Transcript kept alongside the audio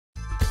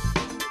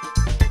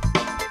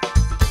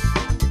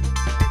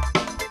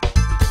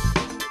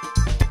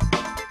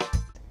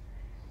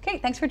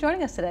Kate, thanks for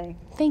joining us today.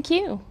 Thank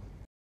you.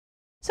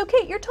 So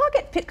Kate, your talk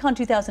at PitCon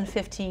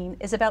 2015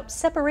 is about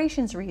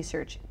separations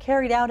research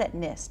carried out at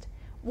NIST.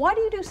 Why do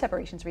you do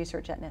separations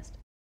research at NIST?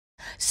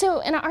 So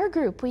in our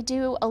group, we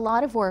do a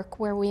lot of work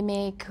where we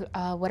make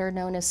what are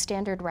known as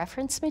standard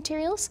reference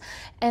materials,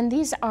 and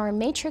these are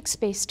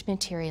matrix-based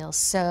materials,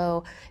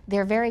 so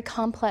they're very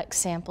complex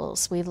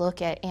samples. We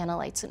look at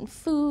analytes in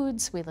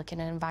foods, we look at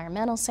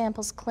environmental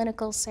samples,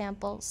 clinical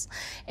samples,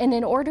 and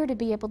in order to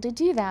be able to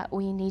do that,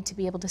 we need to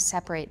be able to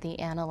separate the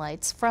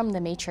analytes from the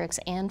matrix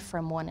and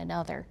from one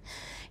another.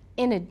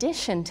 In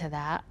addition to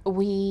that,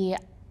 we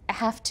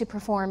have to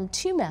perform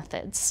two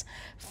methods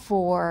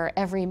for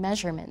every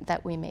measurement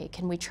that we make,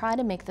 and we try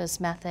to make those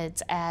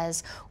methods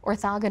as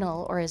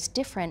orthogonal or as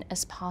different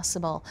as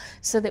possible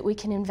so that we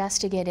can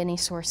investigate any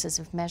sources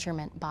of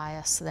measurement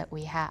bias that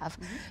we have.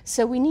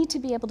 So we need to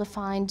be able to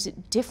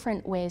find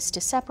different ways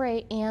to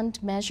separate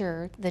and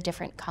measure the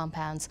different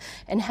compounds,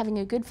 and having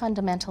a good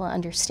fundamental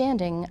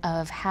understanding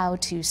of how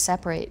to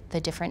separate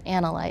the different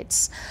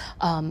analytes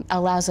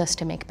allows us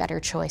to make better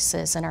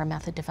choices in our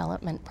method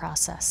development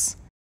process.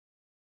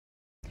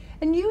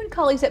 And you and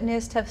colleagues at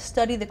NIST have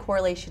studied the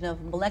correlation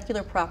of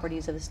molecular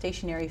properties of the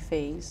stationary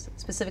phase,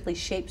 specifically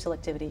shape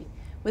selectivity,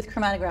 with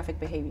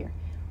chromatographic behavior.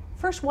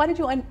 First, why did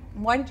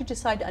you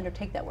decide to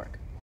undertake that work?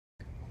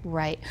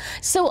 Right.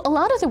 So a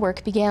lot of the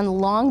work began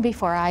long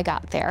before I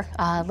got there.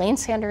 Lane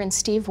Sander and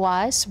Steve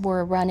Wise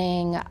were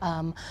running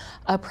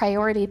a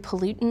priority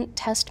pollutant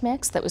test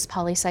mix that was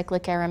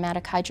polycyclic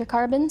aromatic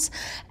hydrocarbons,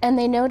 and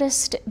they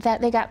noticed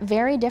that they got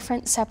very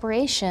different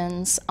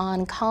separations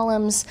on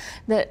columns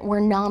that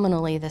were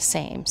nominally the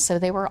same. So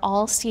they were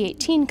all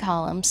C18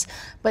 columns,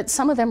 but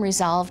some of them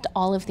resolved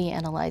all of the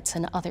analytes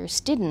and others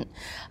didn't.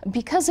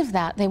 Because of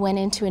that, they went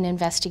into an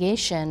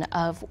investigation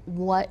of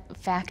what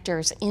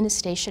factors in a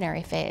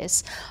stationary phase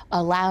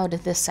allowed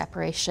this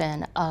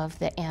separation of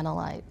the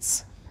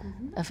analytes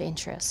of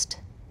interest.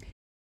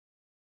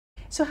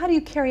 So how do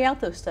you carry out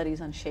those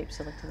studies on shape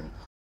selectivity?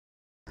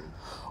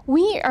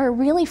 We are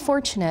really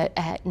fortunate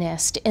at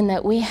NIST in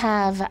that we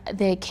have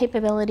the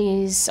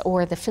capabilities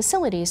or the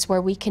facilities where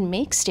we can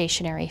make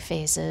stationary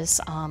phases,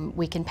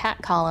 we can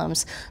pack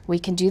columns, we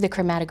can do the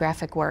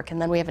chromatographic work,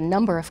 and then we have a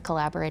number of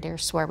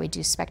collaborators where we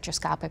do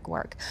spectroscopic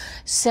work.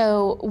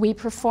 So we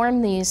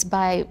perform these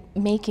by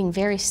making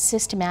very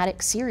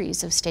systematic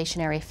series of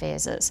stationary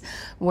phases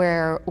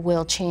where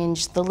we'll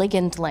change the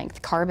ligand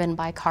length carbon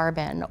by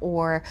carbon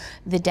or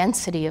the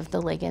density of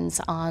the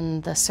ligands on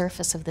the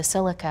surface of the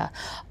silica.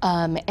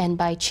 And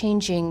by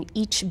changing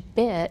each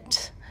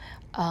bit,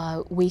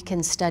 we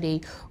can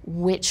study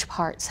which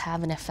parts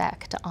have an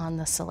effect on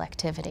the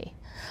selectivity.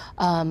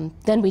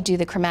 Then we do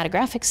the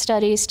chromatographic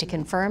studies to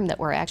confirm that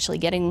we're actually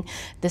getting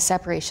the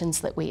separations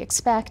that we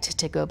expect,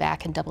 to go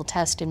back and double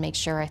test and make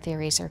sure our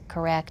theories are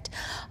correct.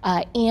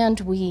 And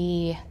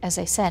we, as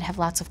I said, have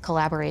lots of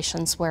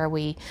collaborations where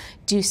we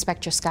do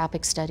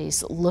spectroscopic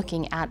studies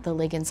looking at the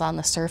ligands on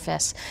the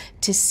surface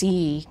to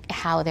see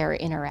how they're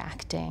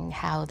interacting,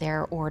 how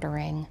they're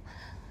ordering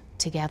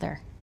together.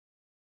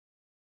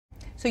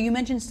 So you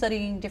mentioned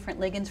studying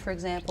different ligands, for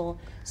example.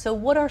 So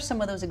what are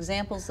some of those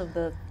examples of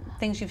the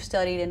things you've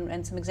studied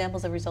and some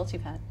examples of results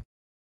you've had?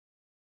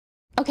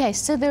 Okay,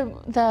 so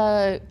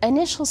the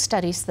initial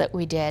studies that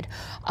we did,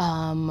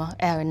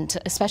 and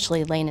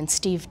especially Lane and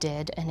Steve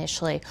did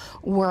initially,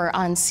 were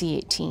on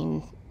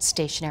C18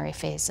 stationary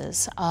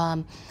phases.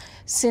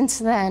 Since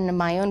then,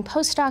 my own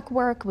postdoc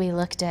work, we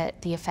looked at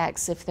the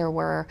effects if there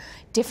were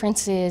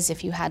differences,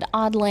 if you had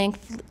odd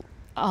length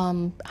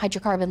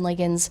hydrocarbon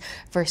ligands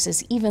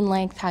versus even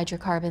length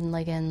hydrocarbon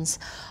ligands.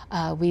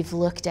 We've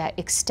looked at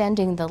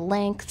extending the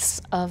lengths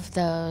of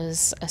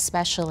those,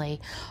 especially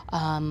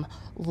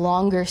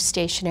longer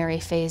stationary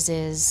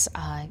phases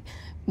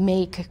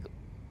make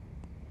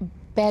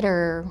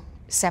better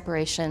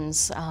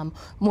separations,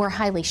 more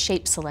highly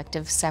shape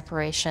selective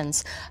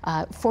separations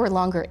for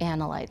longer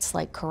analytes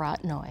like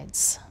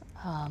carotenoids.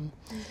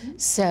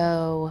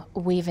 So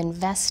we've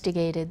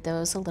investigated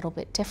those a little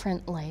bit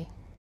differently.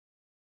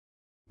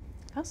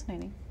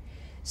 Fascinating.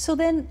 So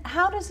then,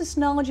 how does this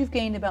knowledge you've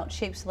gained about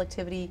shape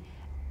selectivity,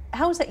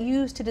 how is that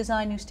used to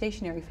design new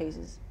stationary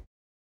phases?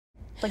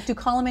 Like, do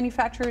column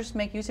manufacturers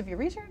make use of your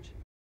research?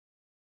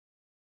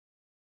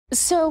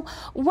 So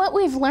what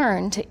we've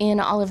learned in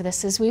all of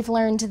this is we've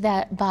learned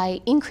that by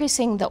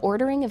increasing the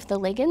ordering of the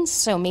ligands,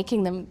 so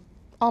making them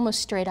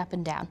almost straight up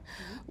and down,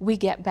 we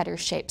get better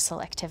shape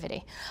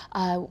selectivity.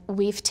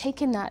 We've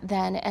taken that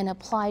then and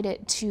applied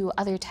it to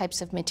other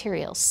types of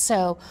materials.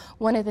 So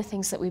one of the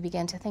things that we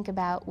began to think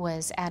about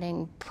was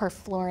adding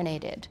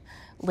perfluorinated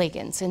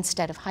ligands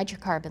instead of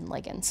hydrocarbon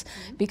ligands,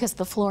 because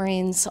the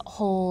fluorines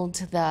hold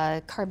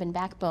the carbon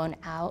backbone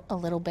out a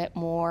little bit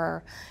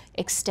more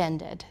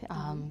extended.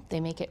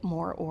 They make it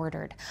more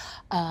ordered.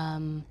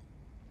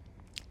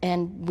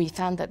 And we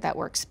found that that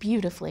works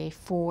beautifully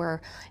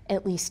for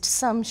at least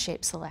some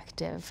shape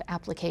selective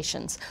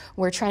applications.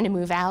 We're trying to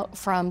move out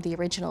from the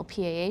original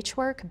PAH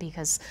work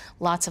because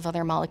lots of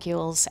other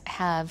molecules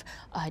have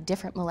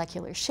different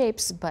molecular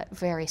shapes but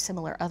very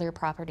similar other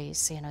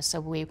properties. So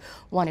we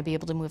want to be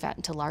able to move out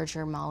into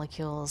larger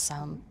molecules,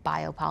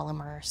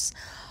 biopolymers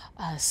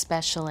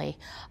especially.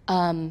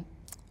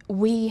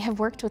 We have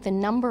worked with a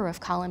number of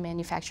column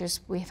manufacturers.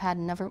 We've had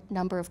a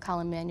number of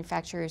column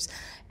manufacturers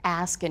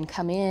ask and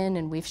come in,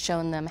 and we've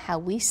shown them how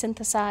we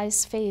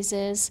synthesize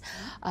phases.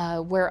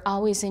 We're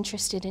always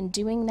interested in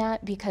doing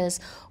that because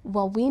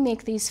while we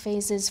make these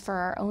phases for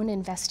our own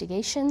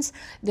investigations,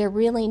 they're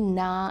really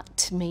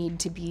not made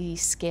to be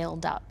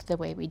scaled up the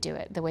way we do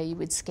it, the way you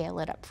would scale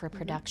it up for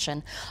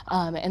production.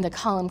 And the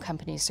column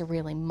companies are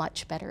really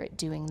much better at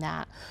doing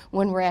that.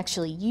 When we're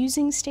actually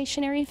using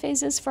stationary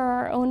phases for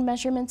our own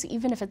measurements,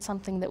 even if it's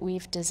something that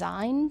we've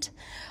designed,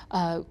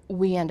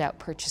 we end up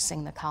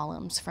purchasing the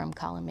columns from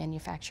column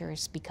manufacturers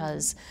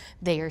because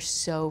they are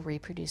so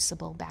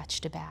reproducible batch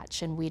to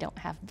batch, and we don't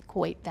have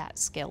quite that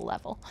skill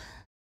level.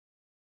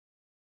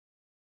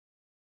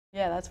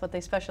 Yeah, that's what they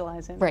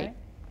specialize in, right?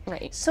 Right.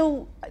 Right.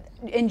 So,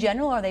 in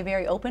general, are they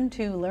very open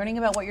to learning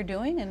about what you're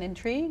doing and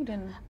intrigued?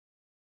 And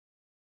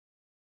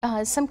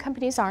some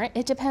companies aren't.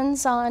 It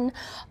depends on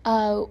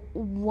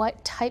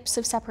what types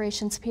of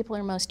separations people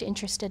are most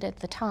interested at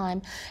the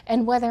time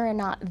and whether or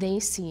not they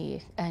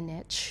see a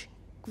niche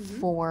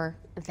for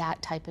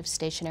that type of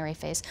stationary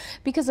phase,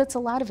 because it's a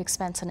lot of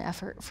expense and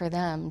effort for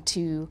them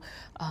to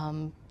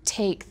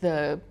take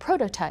the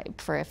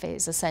prototype for a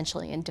phase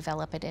essentially and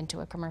develop it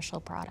into a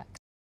commercial product.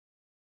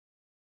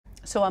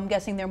 so I'm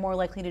guessing they're more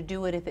likely to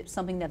do it if it's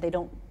something that they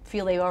don't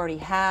feel they already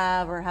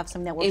have or have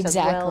something that works as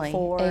well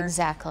for.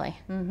 Exactly.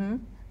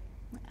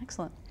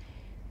 Excellent.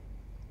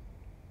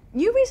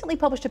 You recently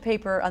published a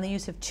paper on the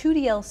use of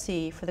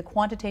 2DLC for the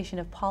quantitation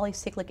of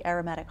polycyclic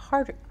aromatic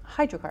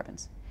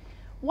hydrocarbons.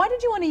 Why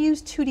did you want to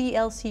use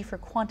 2DLC for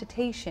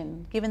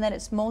quantitation, given that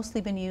it's mostly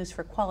been used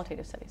for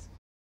qualitative studies?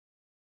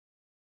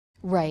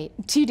 Right.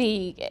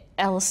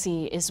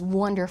 2DLC is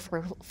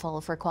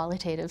wonderful for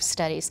qualitative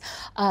studies.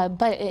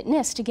 But at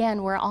NIST,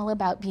 again, we're all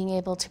about being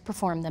able to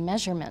perform the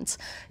measurements.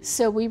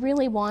 So we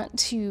really want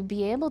to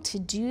be able to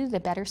do the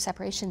better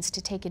separations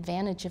to take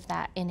advantage of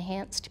that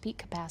enhanced peak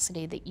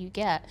capacity that you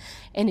get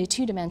in a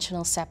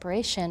two-dimensional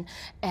separation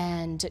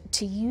and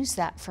to use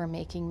that for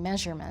making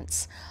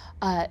measurements.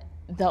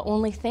 The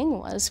only thing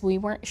was we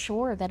weren't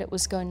sure that it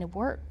was going to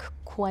work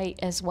quite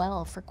as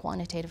well for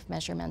quantitative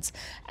measurements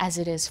as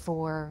it is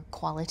for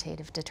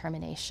qualitative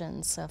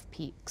determinations of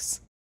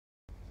peaks.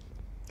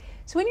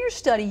 So in your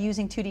study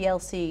using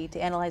 2DLC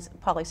to analyze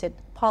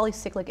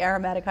polycyclic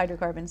aromatic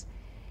hydrocarbons,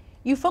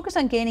 you focused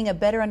on gaining a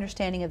better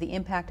understanding of the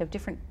impact of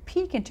different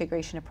peak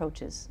integration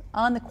approaches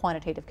on the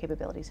quantitative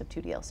capabilities of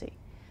 2DLC.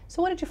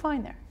 So what did you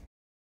find there?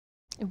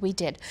 We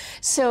did.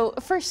 So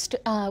first,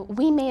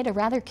 we made a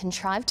rather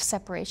contrived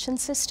separation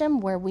system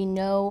where we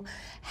know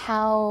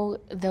how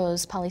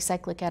those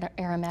polycyclic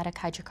aromatic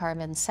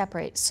hydrocarbons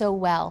separate so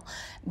well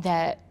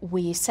that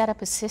we set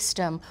up a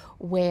system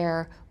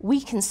where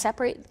we can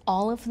separate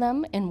all of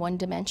them in one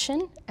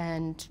dimension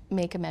and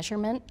make a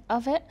measurement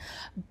of it,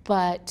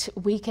 but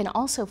we can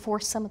also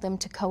force some of them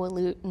to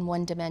coelute in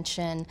one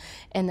dimension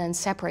and then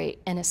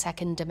separate in a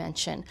second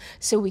dimension.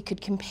 So we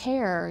could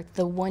compare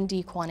the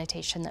 1D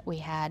quantitation that we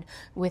had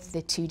with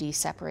the 2D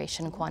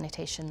separation and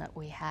quantitation that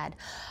we had.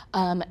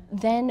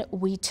 Then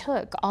we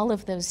took all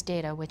of those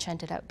data, which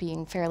ended up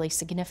being fairly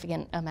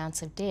significant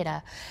amounts of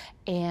data,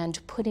 and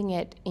putting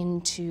it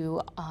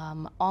into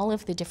all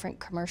of the different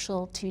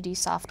commercial 2D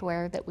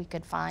software that we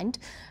could find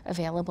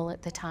available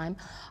at the time.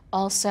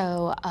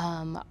 Also,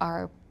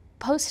 our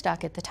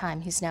postdoc at the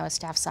time, he's now a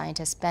staff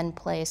scientist, Ben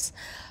Place,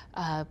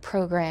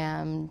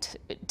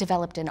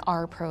 developed an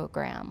R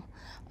program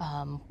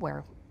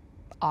where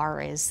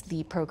R is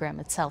the program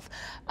itself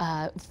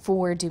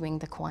for doing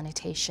the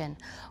quantitation.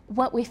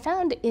 What we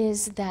found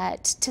is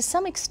that to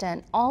some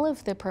extent all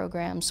of the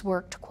programs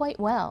worked quite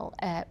well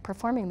at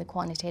performing the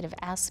quantitative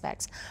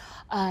aspects.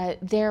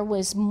 There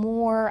was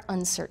more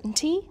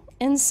uncertainty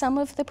in some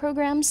of the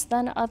programs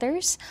than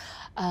others.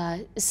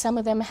 Some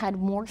of them had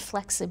more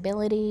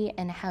flexibility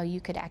in how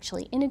you could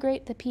actually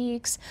integrate the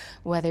peaks,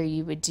 whether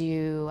you would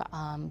do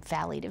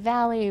valley to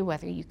valley,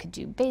 whether you could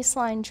do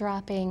baseline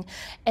dropping,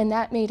 and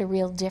that made a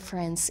real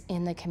difference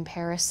in the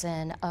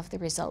comparison of the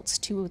results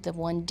to the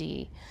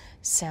 1D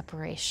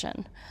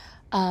separation.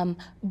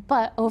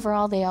 But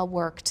overall they all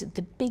worked.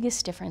 The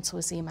biggest difference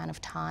was the amount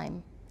of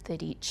time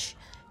that each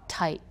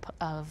type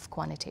of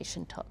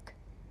quantitation took.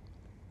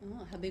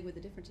 Oh, how big were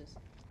the differences?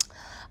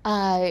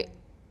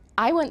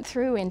 I went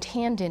through and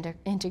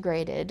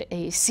integrated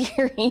a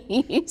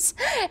series,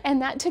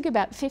 and that took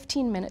about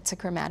 15 minutes a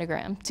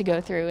chromatogram to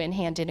go through and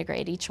hand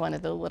integrate each one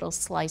of the little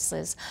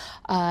slices.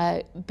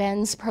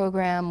 Ben's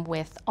program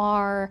with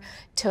R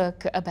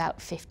took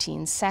about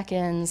 15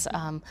 seconds.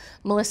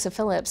 Melissa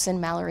Phillips and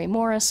Mallory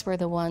Morris were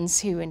the ones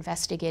who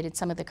investigated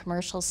some of the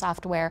commercial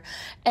software,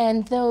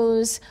 and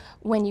those,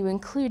 when you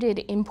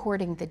included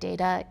importing the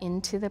data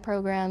into the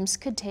programs,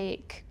 could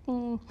take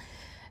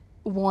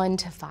 1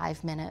 to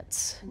 5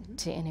 minutes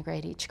to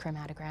integrate each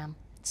chromatogram.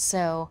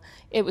 So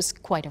it was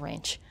quite a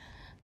range.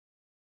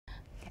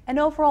 And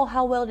overall,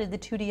 how well did the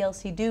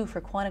 2DLC do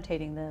for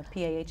quantitating the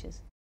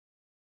PAHs?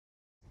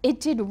 It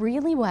did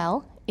really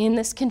well in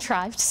this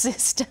contrived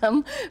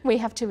system. We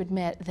have to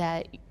admit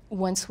that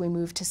once we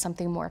move to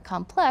something more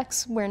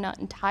complex, we're not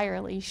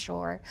entirely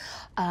sure.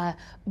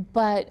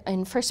 But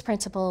in first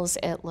principles,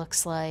 it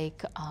looks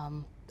like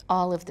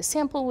all of the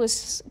sample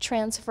was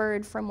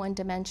transferred from one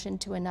dimension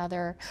to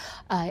another,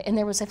 and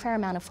there was a fair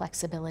amount of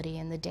flexibility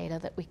in the data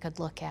that we could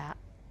look at.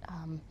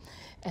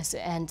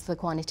 And the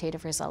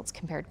quantitative results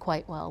compared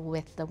quite well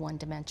with the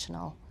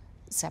one-dimensional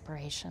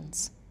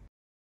separations.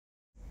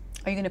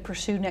 Are you going to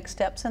pursue next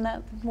steps in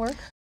that work?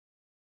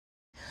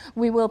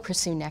 We will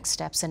pursue next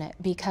steps in it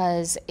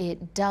because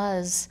it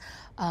does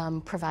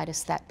provide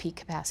us that peak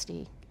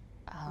capacity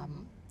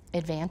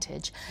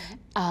advantage.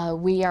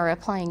 We are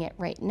applying it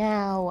right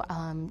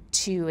now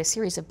to a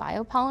series of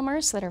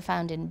biopolymers that are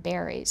found in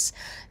berries.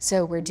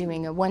 So we're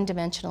doing a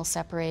one-dimensional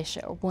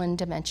separation. One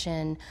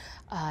dimension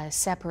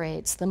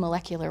separates the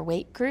molecular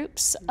weight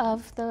groups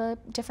of the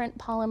different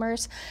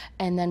polymers,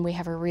 and then we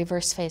have a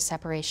reverse phase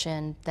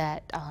separation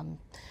that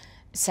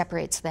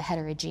separates the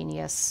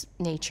heterogeneous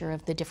nature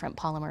of the different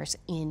polymers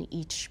in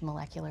each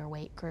molecular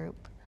weight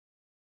group.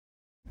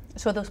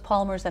 So are those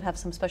polymers that have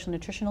some special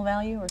nutritional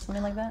value or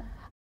something like that?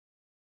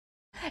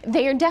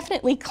 They are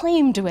definitely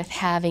claimed with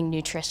having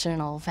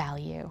nutritional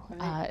value,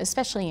 Right.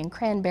 especially in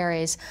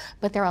cranberries,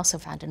 but they're also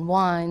found in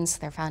wines,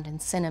 they're found in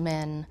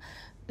cinnamon,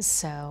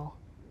 so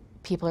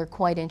people are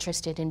quite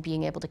interested in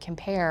being able to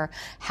compare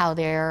how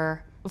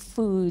their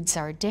foods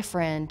are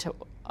different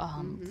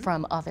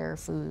from other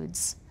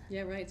foods.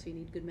 Yeah, right. So you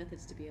need good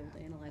methods to be able to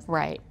analyze them.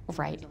 Right,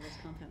 right.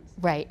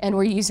 Right, and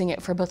we're using it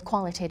for both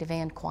qualitative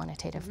and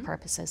quantitative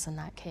purposes in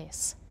that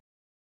case.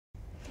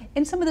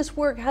 In some of this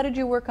work, how did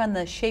you work on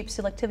the shape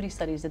selectivity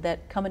studies? Did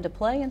that come into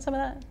play in some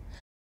of that?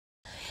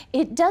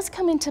 It does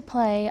come into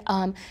play.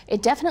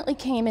 It definitely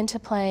came into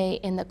play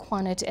in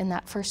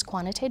that first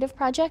quantitative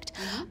project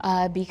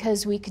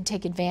because we could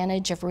take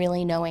advantage of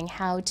really knowing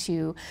how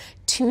to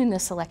tune the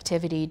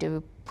selectivity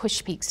to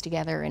push peaks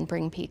together and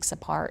bring peaks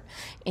apart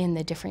in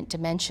the different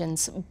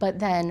dimensions. But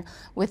then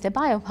with the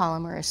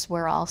biopolymers,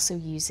 we're also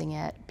using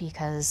it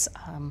because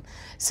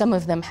some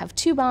of them have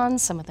 2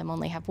 bonds, some of them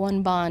only have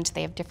 1 bond.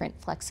 They have different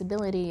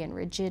flexibility and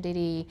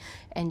rigidity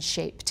and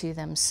shape to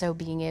them. So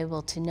being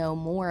able to know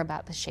more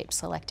about the shape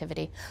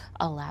selectivity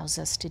allows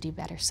us to do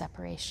better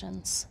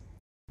separations.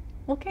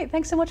 Okay,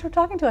 thanks so much for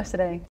talking to us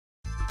today.